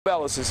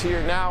Robb Ellis is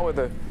here now with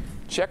a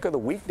check of the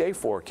weekday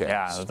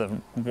forecast. Yeah,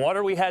 the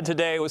water we had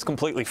today was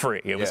completely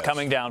free. It was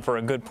coming down for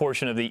a good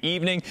portion of the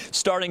evening,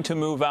 starting to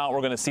move out.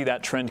 We're going to see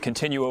that trend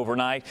continue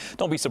overnight.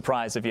 Don't be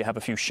surprised if you have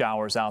a few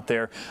showers out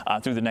there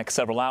through the next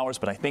several hours,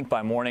 but I think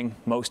by morning,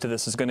 most of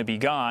this is going to be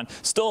gone.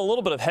 Still a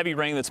little bit of heavy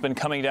rain that's been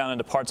coming down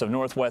into parts of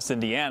northwest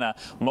Indiana.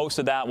 Most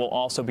of that will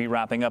also be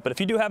wrapping up. But if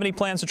you do have any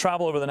plans to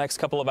travel over the next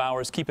couple of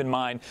hours, keep in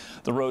mind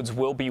the roads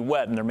will be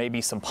wet and there may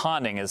be some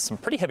ponding as some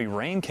pretty heavy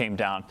rain came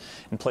down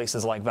in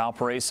places like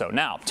Valparaiso.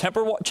 Now,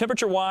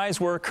 temperature-wise,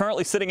 we're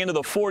currently sitting into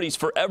the 40s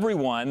for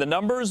everyone. The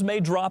numbers may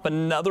drop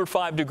another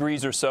 5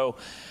 degrees or so,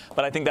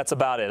 but I think that's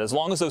about it. As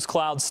long as those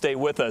clouds stay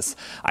with us,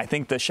 I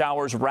think the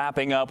showers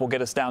wrapping up will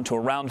get us down to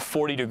around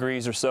 40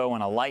 degrees or so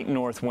and a light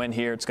north wind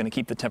here. It's going to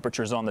keep the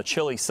temperatures on the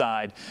chilly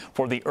side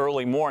for the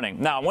early morning.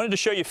 Now, I wanted to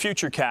show you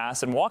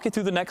Futurecast and walk you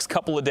through the next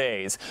couple of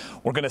days.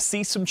 We're going to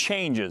see some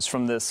changes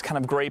from this kind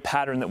of gray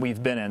pattern that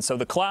we've been in. So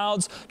the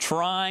clouds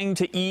trying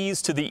to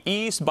ease to the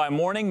east by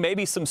morning,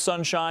 maybe some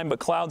sunshine, but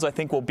clouds I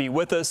think will be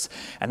with us,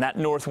 and that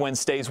north wind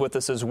stays with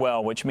us as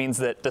well, which means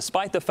that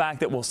despite the fact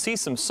that we'll see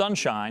some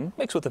sunshine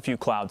mixed with a few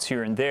clouds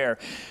here and there,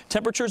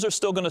 temperatures are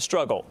still going to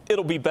struggle.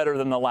 It'll be better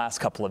than the last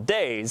couple of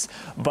days,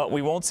 but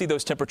we won't see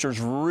those temperatures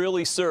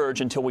really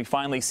surge until we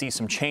finally see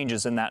some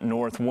changes in that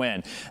north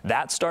wind.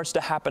 That starts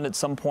to happen at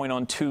some point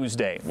on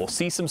Tuesday. We'll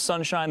see some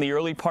sunshine the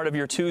early part of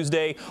your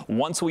Tuesday.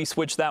 Once we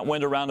switch that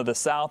wind around to the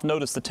south,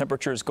 notice the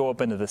temperatures go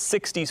up into the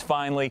 60s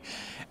finally,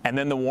 and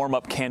then the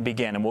warm-up can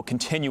begin, and we'll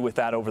continue with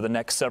that over the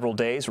next several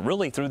days,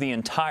 really through the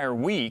entire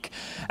week,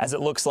 as it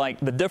looks like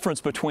the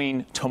difference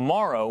between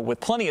tomorrow with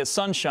plenty of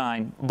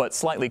sunshine but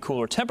slightly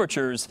cooler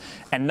temperatures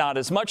and not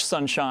as much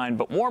sunshine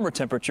but warmer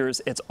temperatures,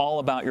 it's all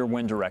about your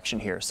wind direction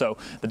here. So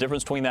the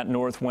difference between that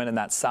north wind and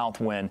that south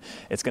wind,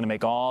 it's going to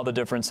make all the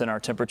difference in our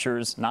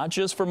temperatures, not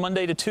just for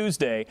Monday to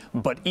Tuesday,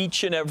 but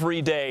each and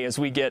every day as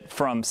we get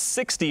from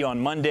 60 on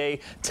Monday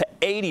to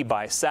 80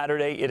 by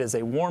Saturday. It is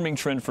a warming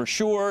trend for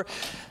sure.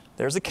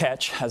 There's a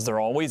catch, as there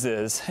always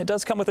is. It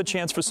does come with a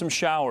chance for some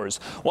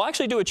showers. We'll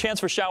actually do a chance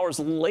for showers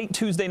late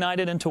Tuesday night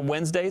and into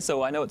Wednesday,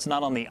 so I know it's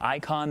not on the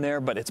icon there,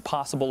 but it's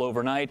possible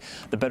overnight.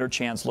 The better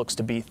chance looks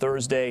to be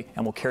Thursday,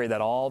 and we'll carry that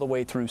all the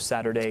way through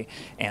Saturday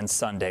and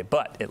Sunday.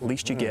 But at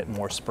least you get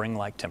more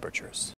spring-like temperatures.